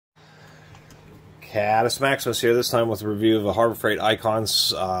Catus Maximus here, this time with a review of the Harbor Freight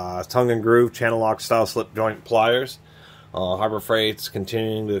Icons tongue and groove channel lock style slip joint pliers. Harbor Freight's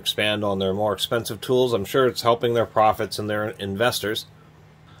continuing to expand on their more expensive tools. I'm sure it's helping their profits and their investors,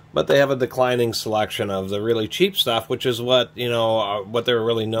 but they have a declining selection of the really cheap stuff, which is what what they're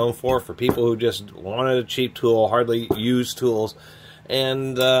really known for people who just wanted a cheap tool, hardly used tools,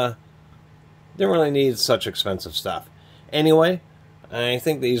 and didn't really need such expensive stuff. Anyway, I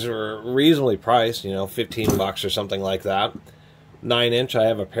think these are reasonably priced, 15 bucks or something like that. 9-inch, I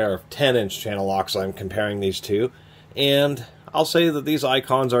have a pair of 10-inch channel locks I'm comparing these to. And I'll say that these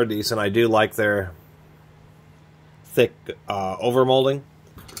icons are decent. I do like their thick overmolding,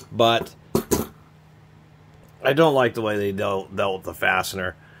 but I don't like the way they dealt with the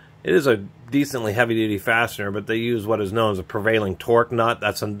fastener. It is a decently heavy-duty fastener, but they use what is known as a prevailing torque nut.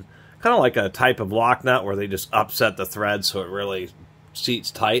 That's kind of like a type of lock nut where they just upset the thread so it really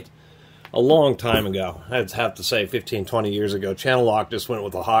seats tight. A long time ago, I'd have to say 15-20 years ago, channel lock just went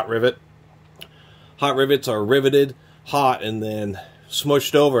with a hot rivet. Hot rivets are riveted hot and then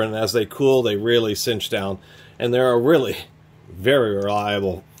smushed over, and as they cool they really cinch down, and they're a really very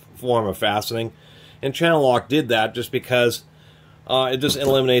reliable form of fastening. And channel lock did that just because it just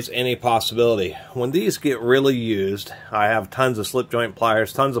eliminates any possibility. When these get really used, I have tons of slip joint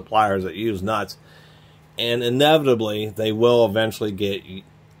pliers, tons of pliers that use nuts, and inevitably they will eventually get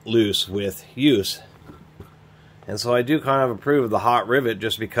loose with use. And so I do kind of approve of the hot rivet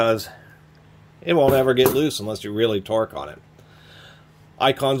just because it won't ever get loose unless you really torque on it.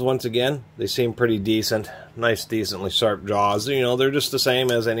 Icons, once again, they seem pretty decent. Nice, decently sharp jaws. They're just the same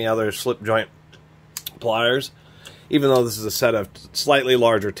as any other slip joint pliers. Even though this is a set of slightly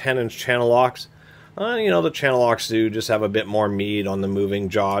larger 10-inch channel locks, the channel locks do just have a bit more meat on the moving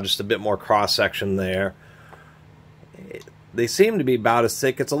jaw, just a bit more cross-section there. They seem to be about as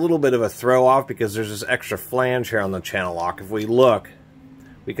thick. It's a little bit of a throw-off because there's this extra flange here on the channel lock. If we look,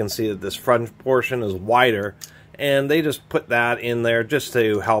 we can see that this front portion is wider, and they just put that in there just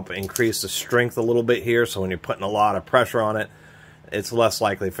to help increase the strength a little bit here, so when you're putting a lot of pressure on it, it's less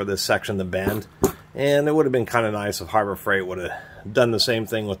likely for this section to bend. And it would have been kind of nice if Harbor Freight would have done the same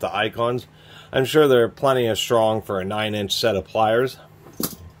thing with the icons. I'm sure they're plenty as strong for a 9-inch set of pliers.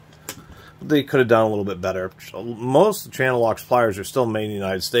 They could have done a little bit better. Most of the channel locks pliers are still made in the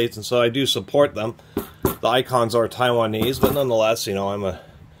United States, and so I do support them. The icons are Taiwanese, but nonetheless, I'm a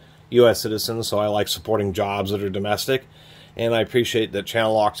U.S. citizen, so I like supporting jobs that are domestic. And I appreciate that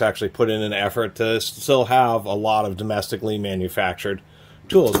channel locks actually put in an effort to still have a lot of domestically manufactured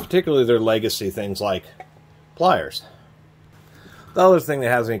tools, particularly their legacy things like pliers. The other thing that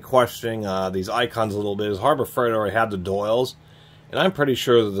has me questioning these icons a little bit is Harbor Freight already had the Doyles, and I'm pretty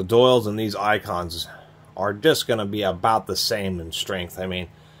sure that the Doyles and these icons are just going to be about the same in strength. I mean,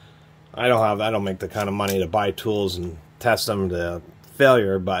 I don't make the kind of money to buy tools and test them to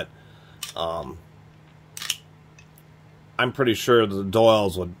failure, but I'm pretty sure the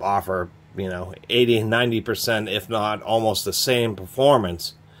Doyles would offer 80-90%, if not almost the same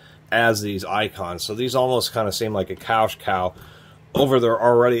performance as these icons. So these almost kind of seem like a cash cow over their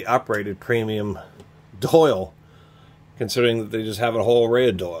already uprated premium Doyle, considering that they just have a whole array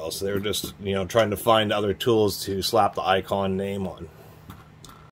of Doyles. They're just trying to find other tools to slap the icon name on.